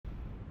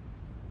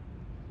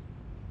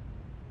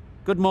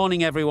Good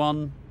morning,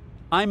 everyone.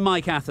 I'm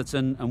Mike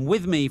Atherton, and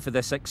with me for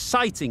this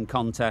exciting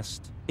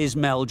contest is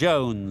Mel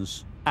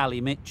Jones, Ali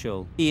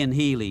Mitchell, Ian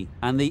Healy,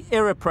 and the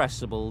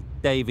irrepressible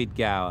David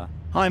Gower.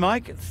 Hi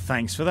Mike,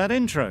 thanks for that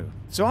intro.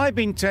 So I've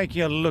been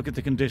taking a look at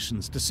the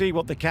conditions to see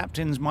what the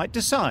captains might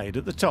decide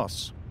at the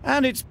toss.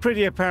 And it's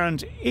pretty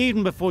apparent,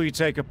 even before you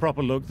take a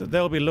proper look, that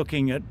they'll be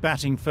looking at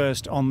batting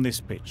first on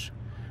this pitch.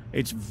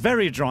 It's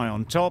very dry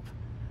on top,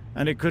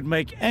 and it could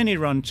make any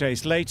run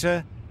chase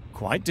later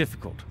quite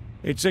difficult.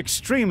 It's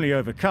extremely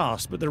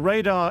overcast, but the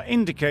radar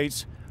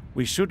indicates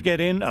we should get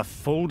in a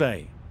full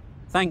day.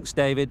 Thanks,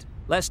 David.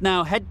 Let's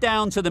now head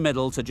down to the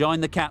middle to join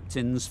the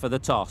captains for the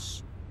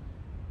toss.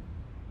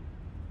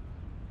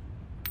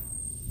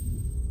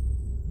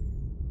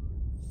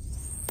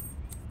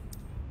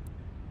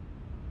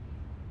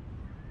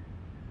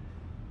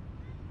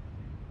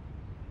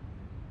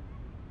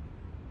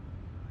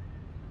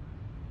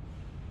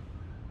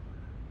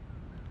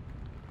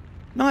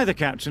 Neither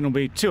captain will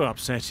be too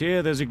upset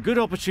here. There's a good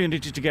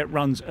opportunity to get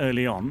runs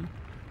early on,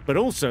 but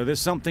also there's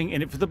something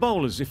in it for the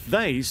bowlers if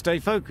they stay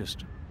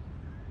focused.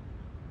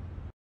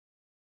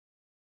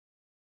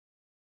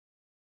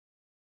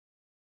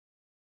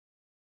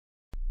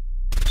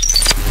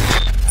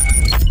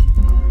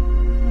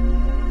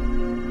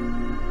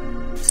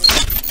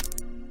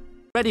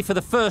 Ready for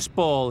the first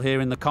ball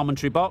here in the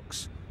commentary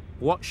box.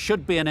 What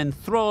should be an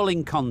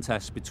enthralling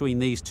contest between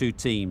these two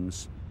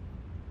teams.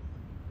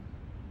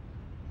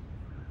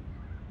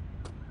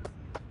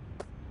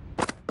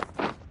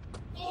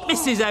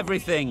 Misses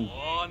everything.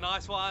 Oh,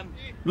 nice one.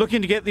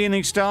 Looking to get the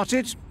innings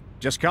started,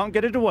 just can't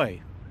get it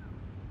away.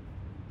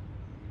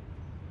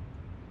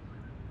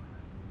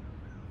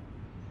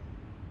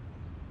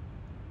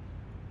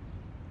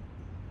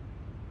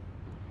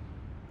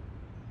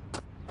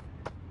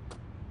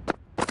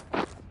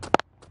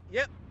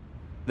 Yep.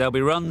 There'll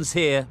be runs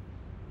here.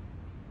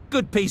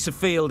 Good piece of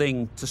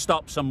fielding to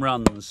stop some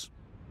runs.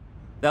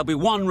 There'll be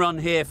one run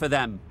here for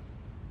them.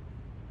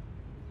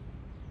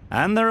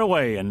 And they're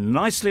away and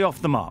nicely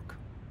off the mark.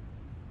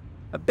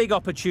 A big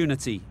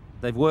opportunity.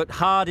 They've worked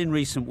hard in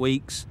recent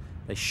weeks.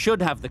 They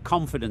should have the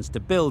confidence to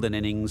build an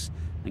innings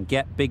and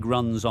get big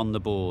runs on the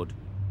board.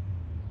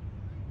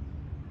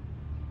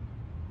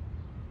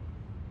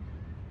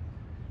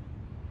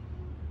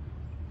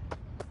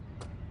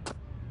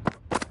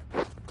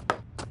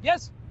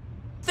 Yes.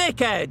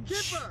 Thick edge.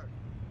 Keeper.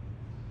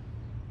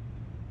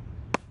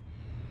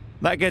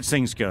 That gets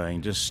things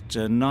going. Just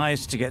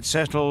nice to get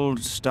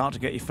settled, start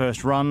to get your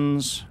first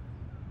runs.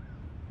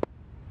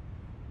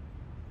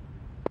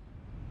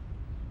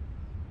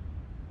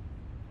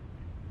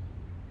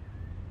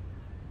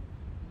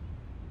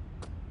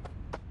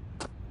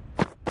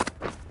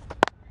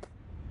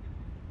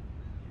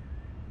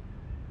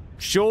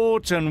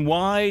 Short and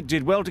wide,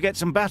 did well to get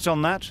some bat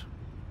on that.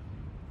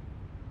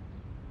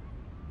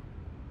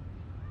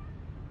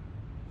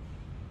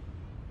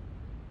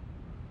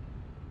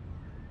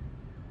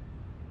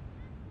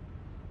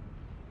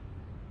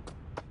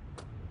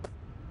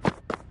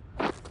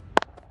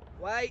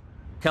 Wait.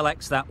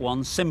 Collects that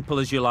one, simple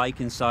as you like,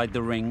 inside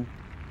the ring.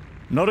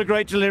 Not a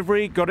great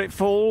delivery, got it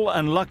full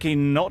and lucky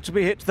not to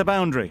be hit to the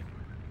boundary.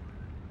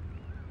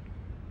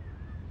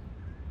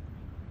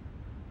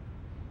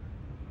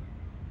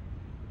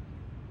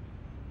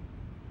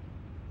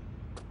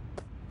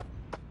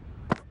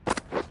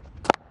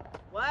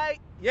 Wait.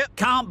 Yep.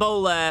 Can't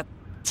bowl there.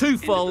 Too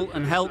full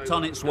and helped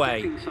on its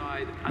way.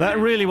 That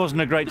really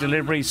wasn't a great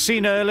delivery,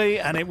 seen early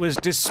and it was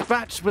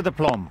dispatched with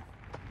aplomb.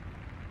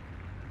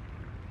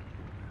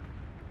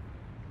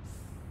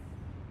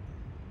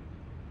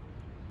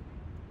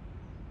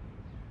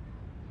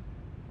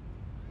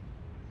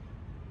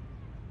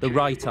 The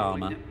right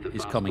armour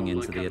is coming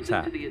into the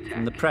attack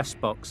from the press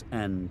box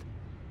end.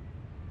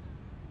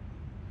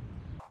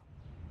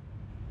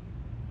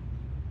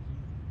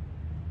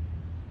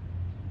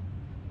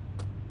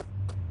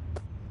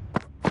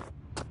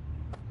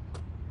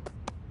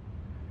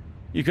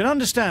 You can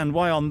understand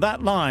why on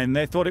that line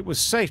they thought it was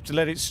safe to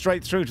let it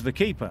straight through to the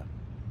keeper.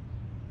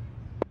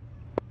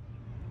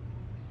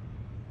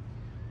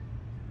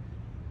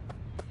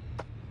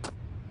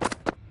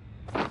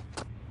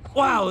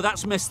 Wow,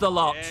 that's missed the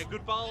lot. Yeah,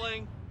 good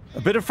bowling. A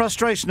bit of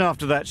frustration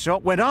after that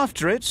shot, went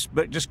after it,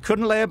 but just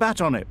couldn't lay a bat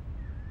on it.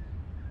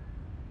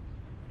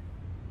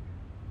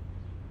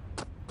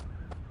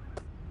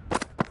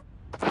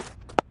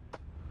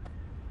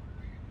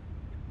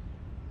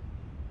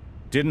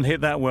 Didn't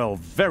hit that well,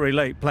 very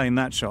late playing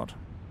that shot.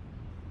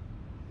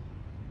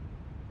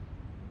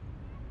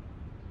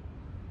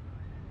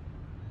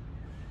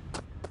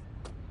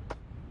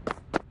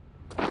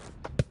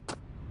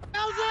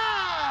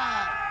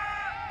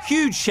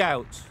 Huge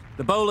shout.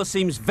 The bowler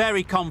seems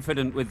very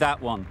confident with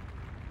that one.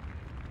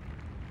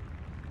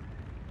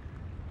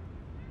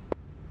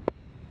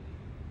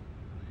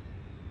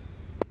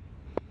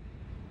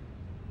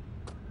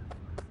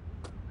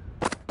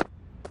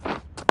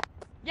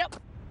 Yep.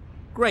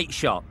 Great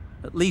shot.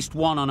 At least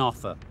one on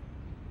offer.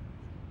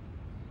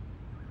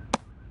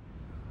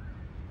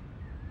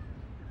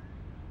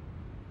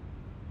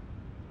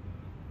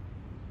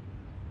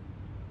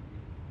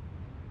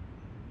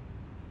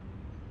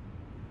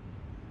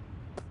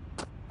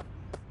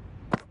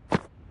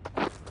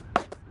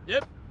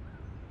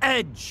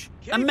 Edge!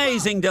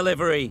 Amazing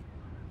delivery!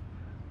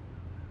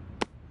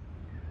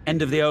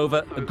 End of the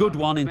over, a good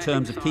one in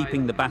terms of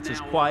keeping the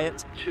batters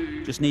quiet.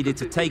 Just needed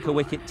to take a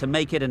wicket to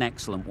make it an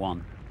excellent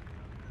one.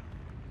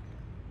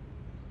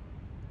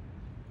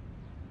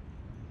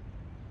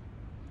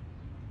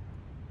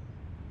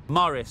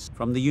 Morris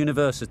from the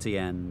university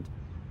end.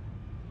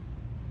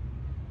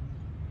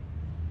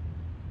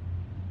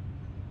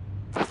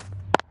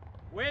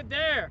 We're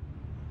there.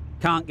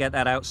 Can't get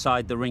that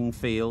outside the ring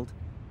field.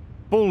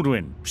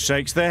 Baldwin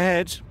shakes their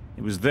head.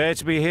 It was there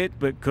to be hit,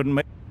 but couldn't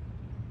make...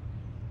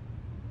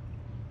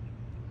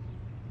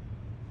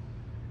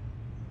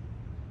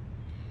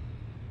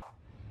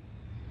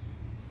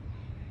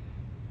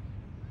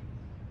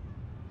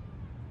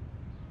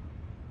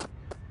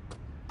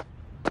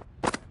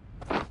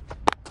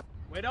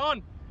 We're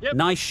on. Yep.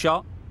 Nice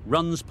shot,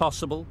 runs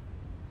possible.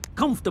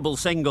 Comfortable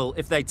single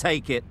if they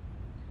take it.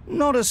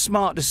 Not a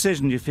smart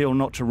decision, you feel,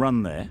 not to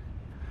run there.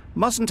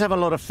 Mustn't have a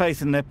lot of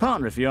faith in their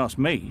partner, if you ask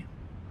me.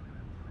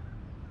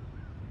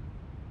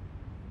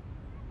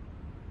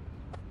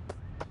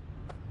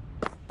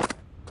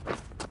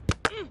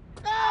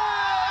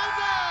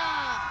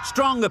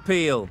 Strong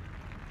appeal.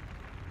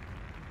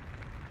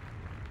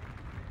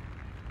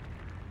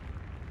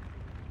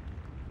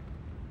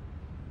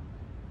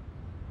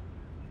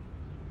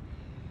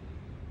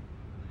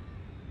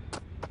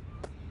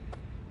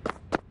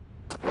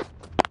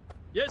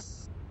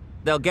 Yes.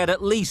 They'll get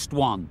at least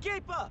one.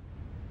 Keeper.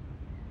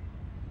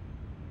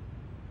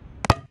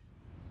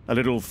 A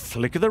little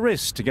flick of the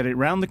wrist to get it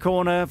round the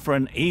corner for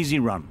an easy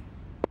run.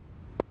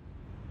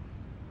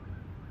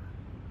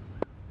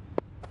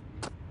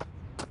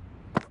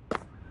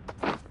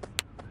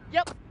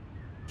 Yep.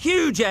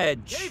 Huge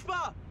edge.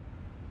 Keeper.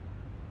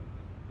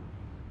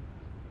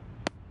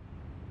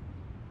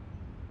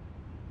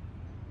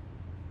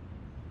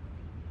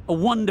 A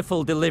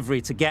wonderful delivery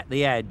to get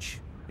the edge.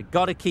 They've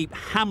got to keep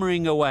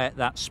hammering away at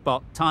that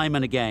spot time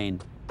and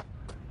again.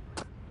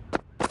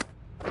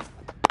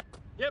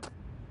 Yep.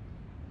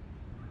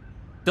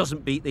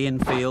 Doesn't beat the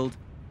infield.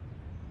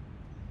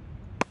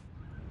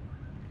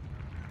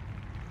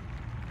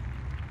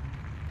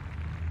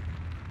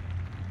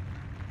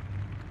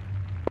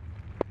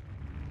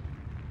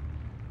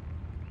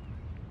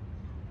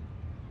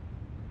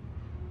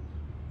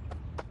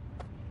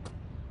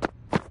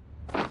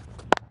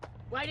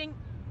 Waiting.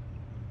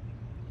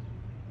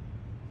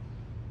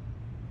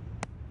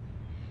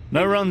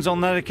 No runs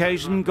on that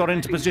occasion, got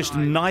into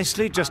position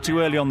nicely, just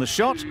too early on the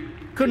shot.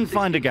 Couldn't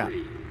find a gap.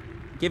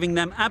 Giving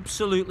them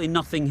absolutely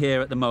nothing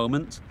here at the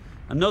moment.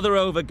 Another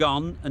over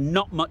gone and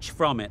not much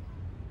from it.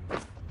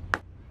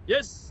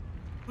 Yes.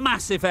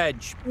 Massive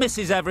edge,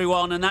 misses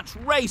everyone, and that's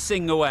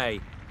racing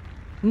away.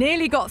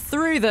 Nearly got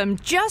through them,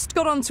 just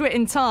got onto it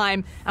in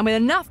time, and with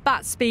enough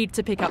bat speed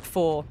to pick up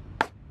 4.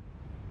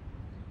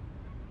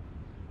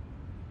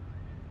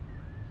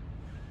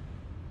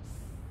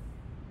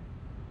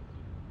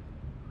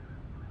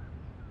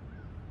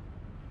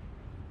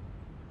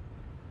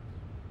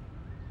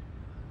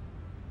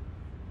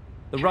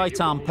 The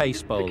right-arm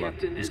pace bowler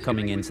is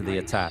coming into the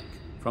attack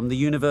from the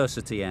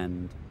university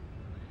end.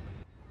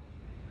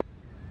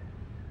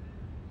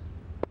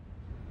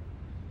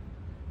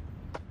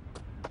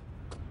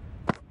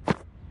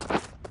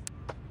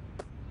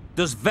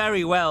 Does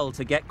very well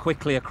to get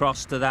quickly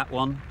across to that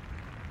one.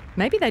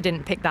 Maybe they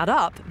didn't pick that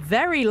up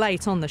very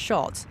late on the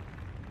shot.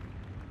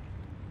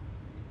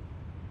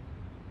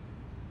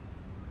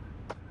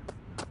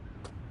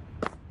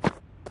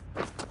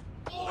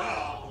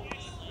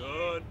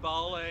 Good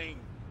bowling.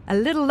 A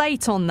little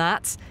late on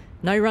that.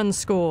 No runs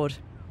scored.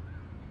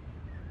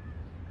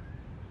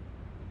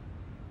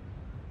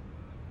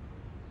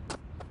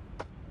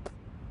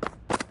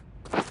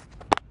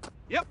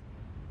 Yep.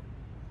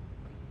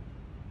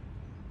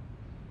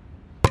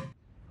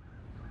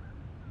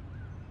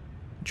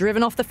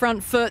 Driven off the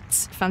front foot.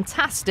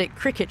 Fantastic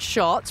cricket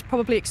shot.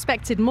 Probably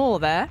expected more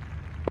there.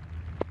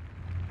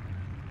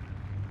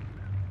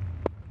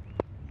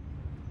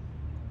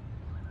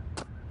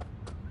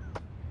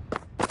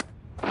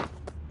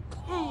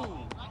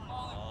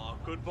 Oh,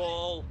 good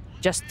ball.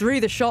 Just threw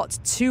the shot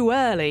too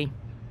early.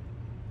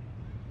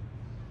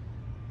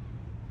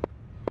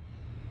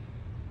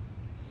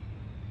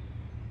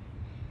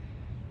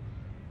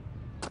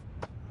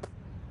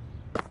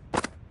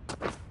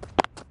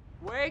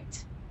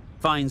 Wait.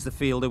 Finds the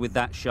fielder with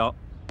that shot.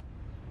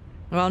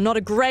 Well, not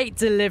a great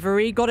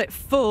delivery. Got it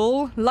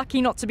full.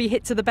 Lucky not to be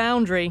hit to the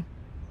boundary.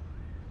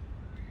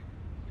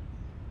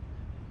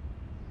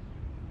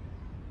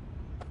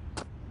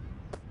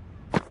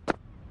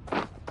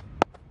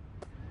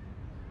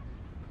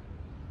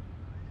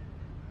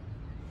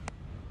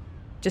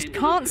 Just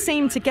can't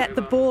seem to get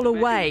the ball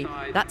away.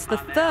 That's the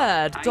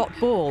 3rd dot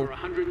ball.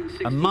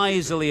 A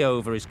miserly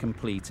over is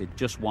completed,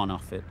 just one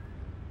off it.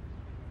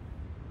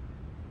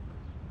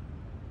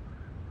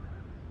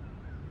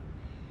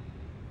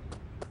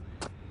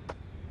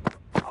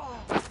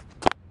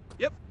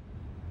 Yep.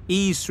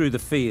 Ease through the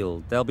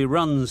field. There'll be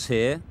runs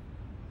here.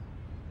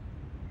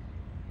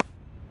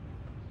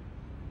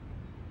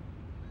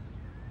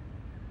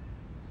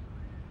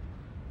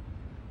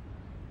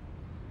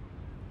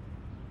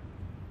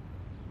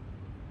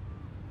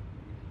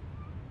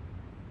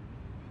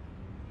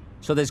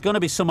 So there's going to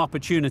be some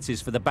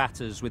opportunities for the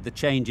batters with the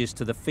changes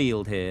to the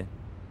field here.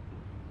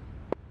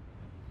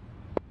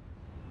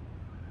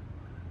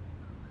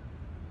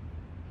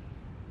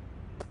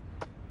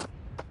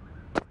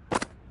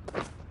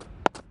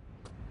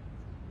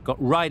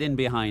 Got right in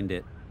behind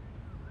it.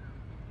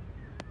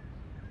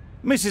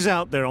 Misses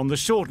out there on the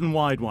short and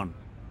wide one.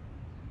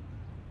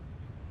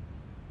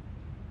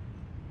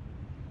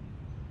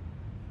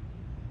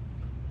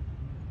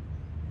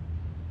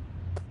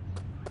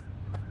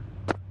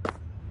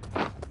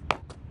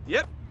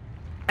 Yep.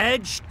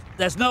 Edged.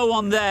 There's no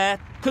one there.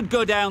 Could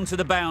go down to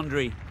the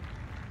boundary.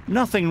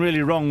 Nothing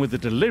really wrong with the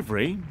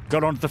delivery.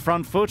 Got onto the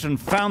front foot and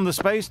found the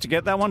space to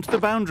get that one to the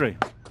boundary.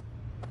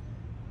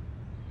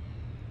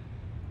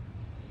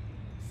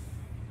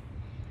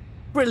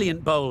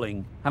 Brilliant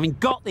bowling. Having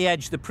got the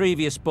edge the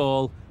previous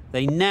ball,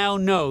 they now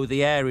know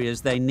the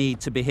areas they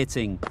need to be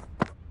hitting.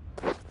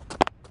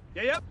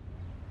 Yeah, yep.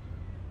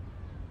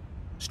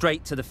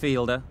 Straight to the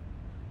fielder.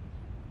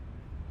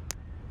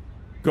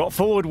 Got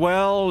forward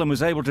well and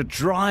was able to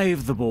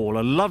drive the ball.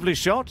 A lovely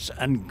shot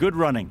and good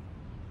running.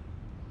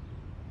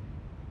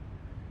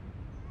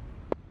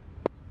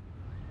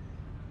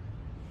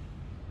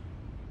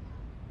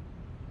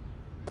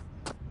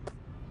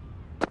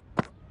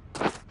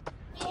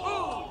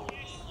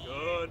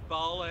 Good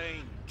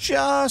bowling.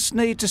 Just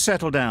need to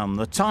settle down.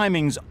 The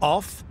timing's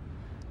off.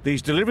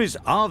 These deliveries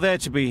are there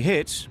to be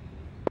hit.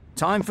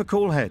 Time for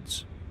cool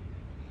heads.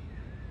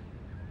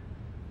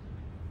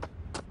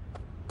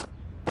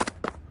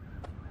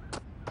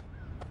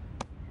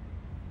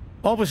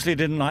 Obviously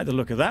didn't like the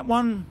look of that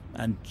one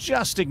and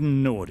just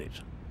ignored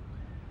it.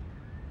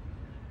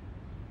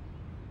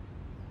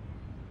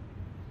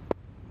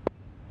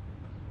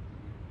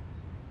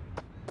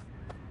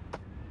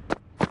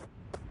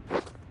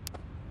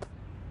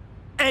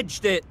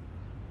 Edged it.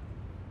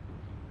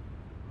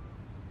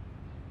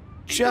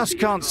 Just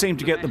can't seem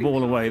to get the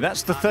ball away.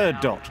 That's the third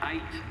dot.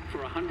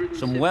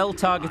 Some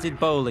well-targeted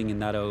bowling in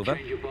that over.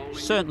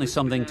 Certainly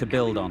something to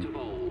build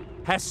on.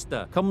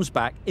 Hester comes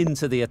back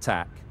into the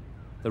attack.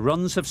 The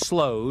runs have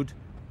slowed,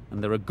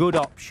 and they're a good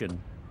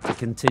option to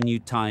continue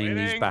tying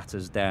these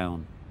batters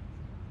down.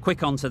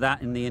 Quick onto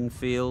that in the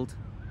infield.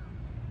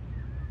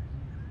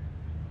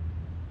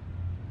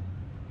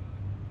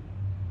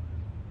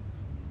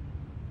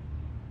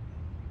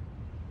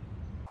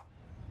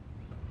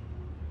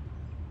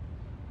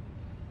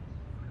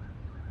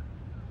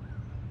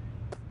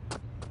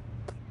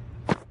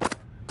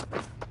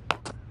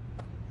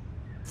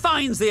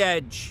 Finds the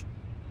edge.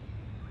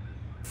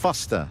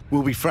 Foster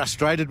will be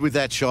frustrated with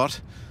that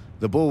shot.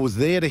 The ball was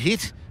there to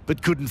hit,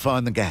 but couldn't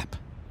find the gap.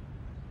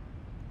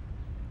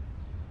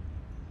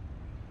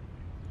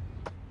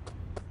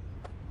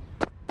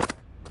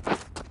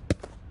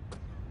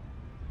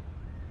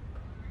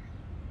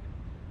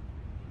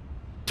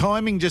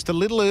 Timing just a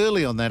little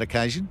early on that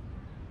occasion.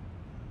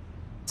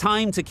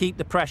 Time to keep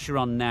the pressure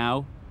on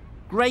now.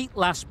 Great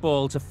last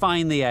ball to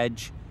find the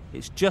edge.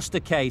 It's just a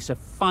case of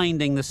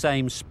finding the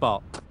same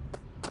spot.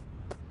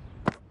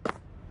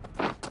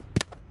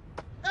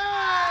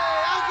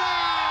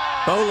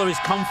 Bowler is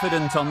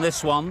confident on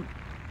this one.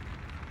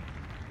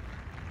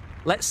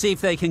 Let's see if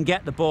they can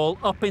get the ball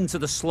up into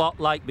the slot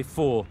like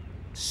before.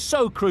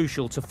 So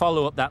crucial to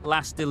follow up that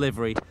last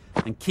delivery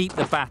and keep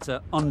the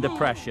batter under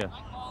pressure.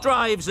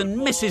 Drives and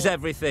misses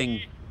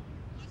everything.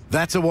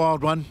 That's a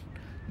wild one.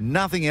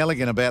 Nothing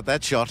elegant about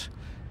that shot.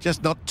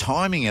 Just not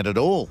timing it at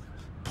all.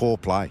 Poor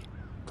play.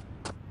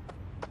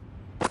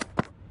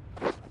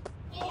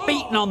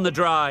 Beaten on the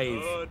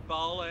drive. Good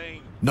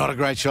bowling. Not a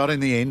great shot in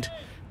the end.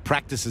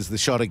 Practices the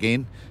shot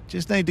again.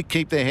 Just need to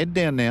keep their head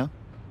down now.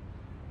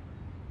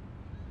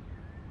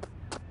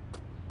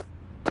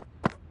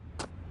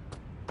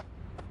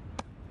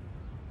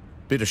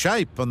 Bit of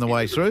shape on the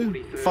way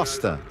through.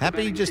 Foster,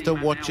 happy just to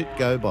watch it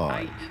go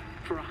by.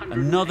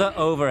 Another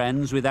over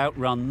ends without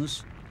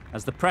runs.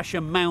 As the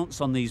pressure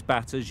mounts on these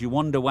batters, you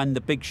wonder when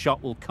the big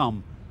shot will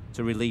come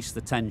to release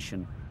the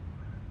tension.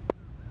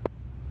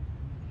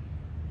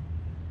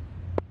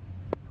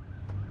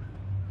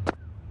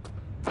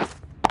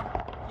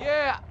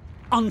 Yeah.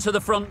 Onto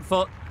the front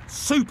foot.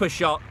 Super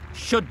shot.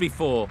 Should be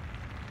four.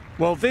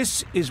 Well,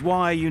 this is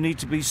why you need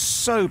to be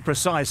so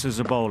precise as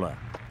a bowler.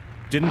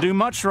 Didn't do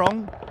much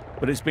wrong,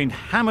 but it's been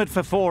hammered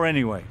for four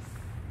anyway.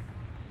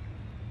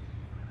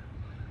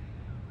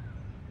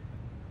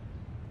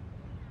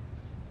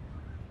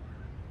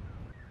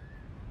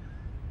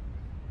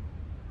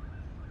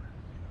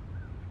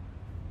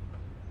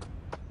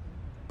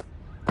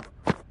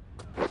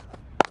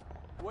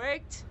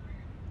 Wait.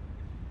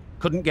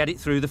 Couldn't get it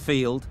through the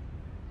field.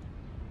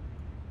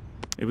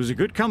 It was a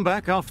good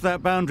comeback after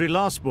that boundary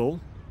last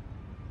ball.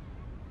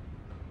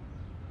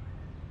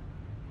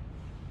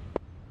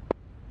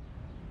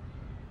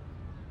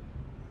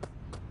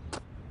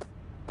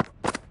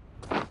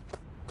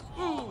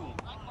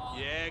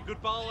 Yeah, good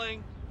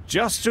bowling.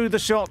 Just threw the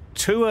shot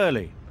too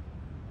early.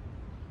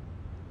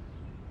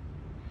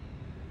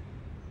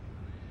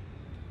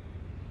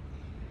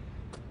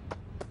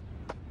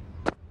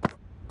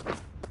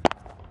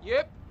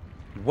 Yep.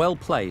 Well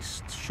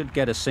placed. Should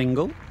get a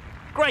single.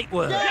 Great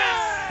work.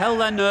 Yeah! Held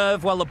their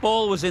nerve while the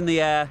ball was in the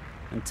air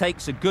and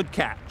takes a good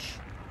catch.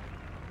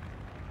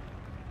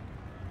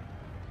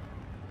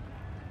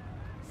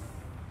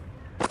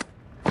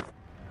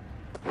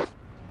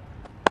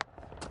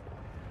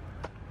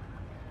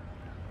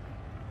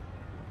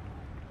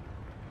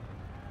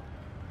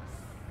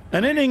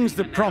 An innings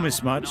that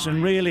promised much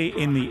and really,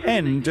 in the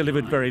end,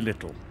 delivered very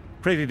little.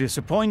 Pretty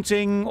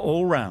disappointing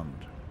all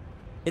round.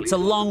 It's a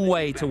long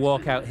way to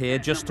walk out here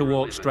just to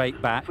walk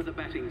straight back.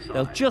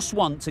 They'll just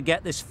want to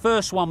get this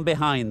first one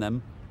behind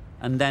them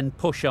and then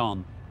push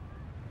on.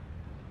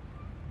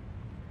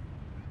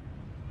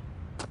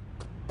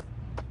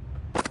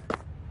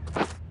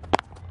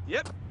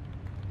 Yep.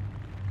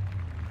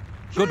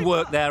 Good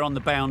work there on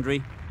the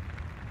boundary.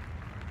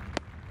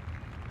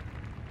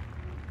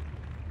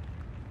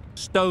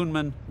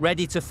 Stoneman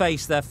ready to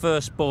face their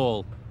first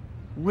ball.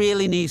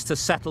 Really needs to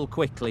settle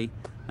quickly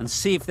and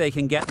see if they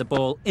can get the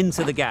ball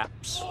into the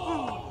gaps.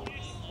 Oh,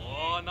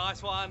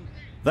 nice one.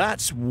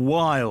 That's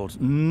wild.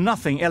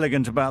 Nothing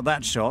elegant about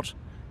that shot.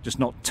 Just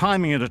not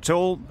timing it at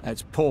all.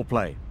 It's poor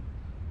play.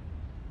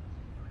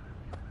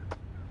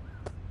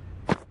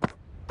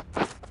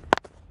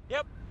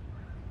 Yep.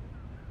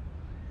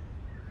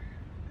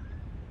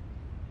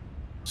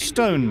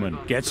 Stoneman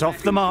gets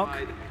off the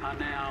mark.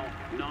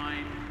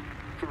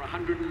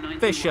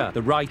 Fisher,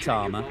 the right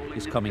armour,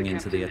 is coming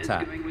into the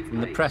attack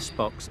from the press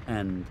box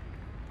end.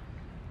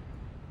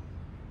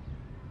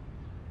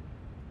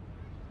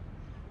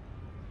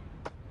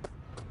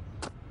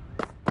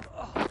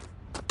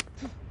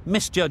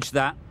 Misjudged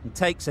that and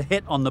takes a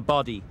hit on the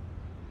body.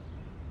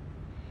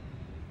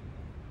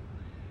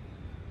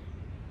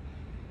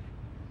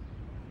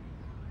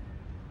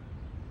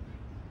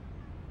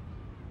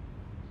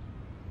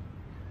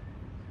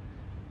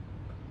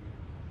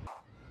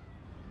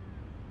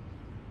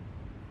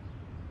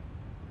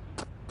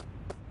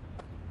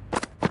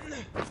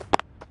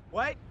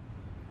 Wait.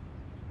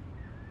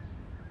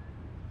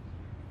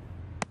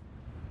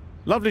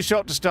 Lovely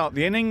shot to start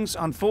the innings.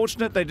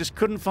 Unfortunate they just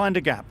couldn't find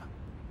a gap.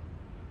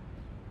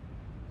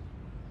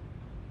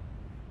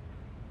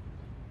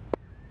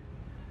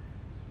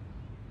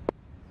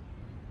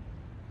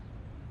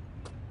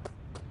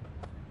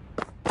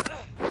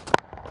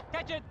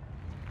 Catch it.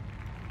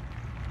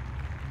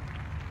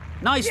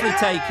 Nicely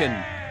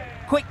taken.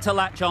 Quick to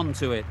latch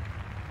onto it.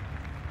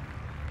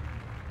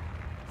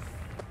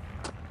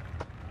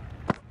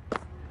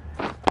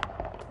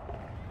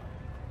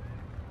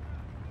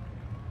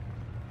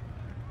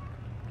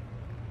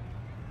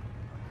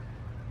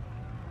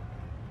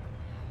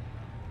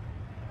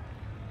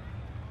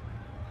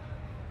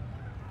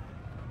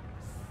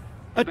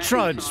 A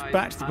trudge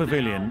back to the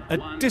pavilion. A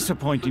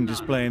disappointing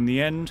display in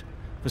the end.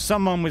 For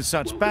someone with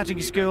such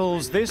batting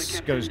skills,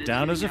 this goes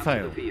down as a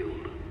fail.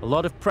 A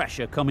lot of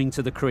pressure coming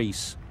to the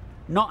crease.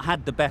 Not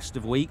had the best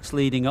of weeks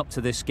leading up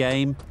to this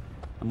game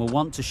and will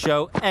want to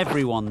show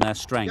everyone their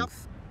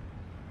strength.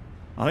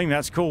 I think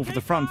that's called for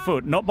the front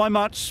foot. Not by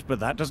much, but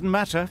that doesn't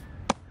matter.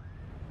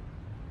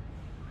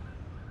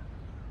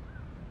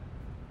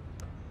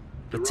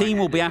 The team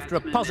will be after a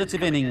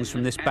positive innings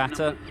from this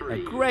batter. A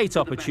great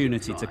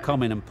opportunity to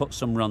come in and put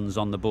some runs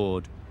on the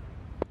board.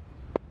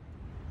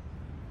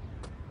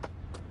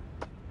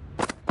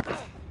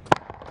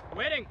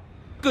 Waiting.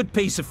 Good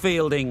piece of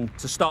fielding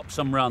to stop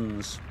some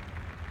runs.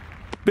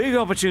 Big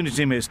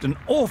opportunity missed. An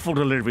awful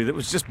delivery that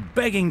was just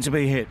begging to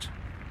be hit.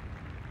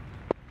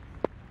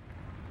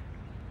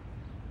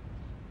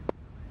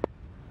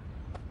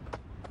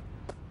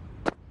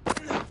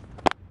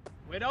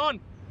 Wait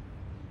on.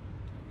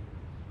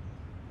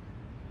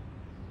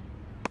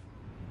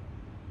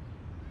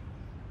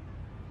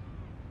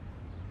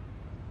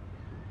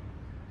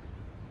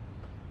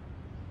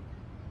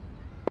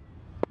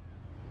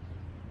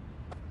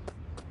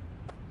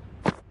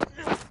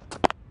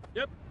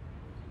 Yep.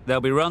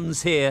 There'll be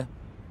runs here.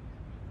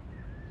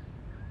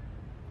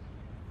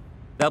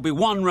 There'll be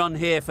one run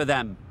here for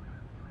them.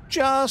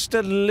 Just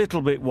a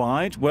little bit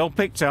wide. Well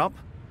picked up.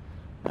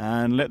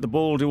 And let the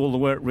ball do all the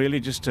work, really,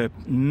 just to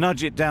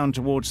nudge it down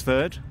towards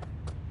third.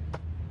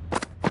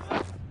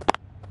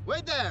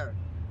 Wait there!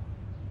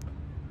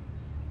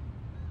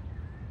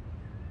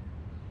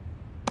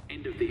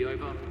 End of the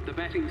over. The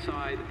batting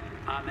side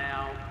are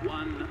now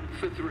 1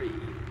 for 3.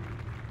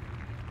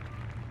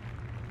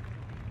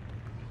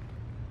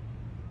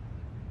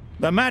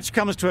 The match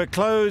comes to a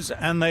close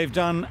and they've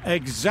done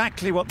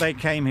exactly what they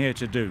came here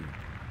to do.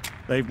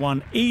 They've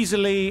won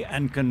easily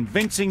and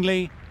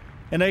convincingly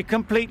in a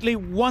completely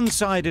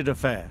one-sided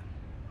affair.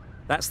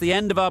 That's the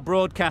end of our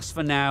broadcast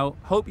for now.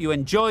 Hope you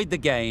enjoyed the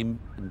game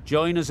and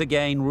join us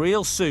again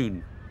real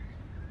soon.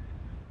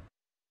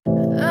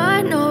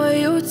 I know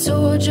you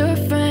told your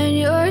friend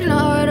you're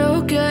not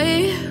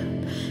okay,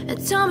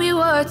 and tell me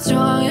what's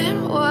wrong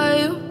and why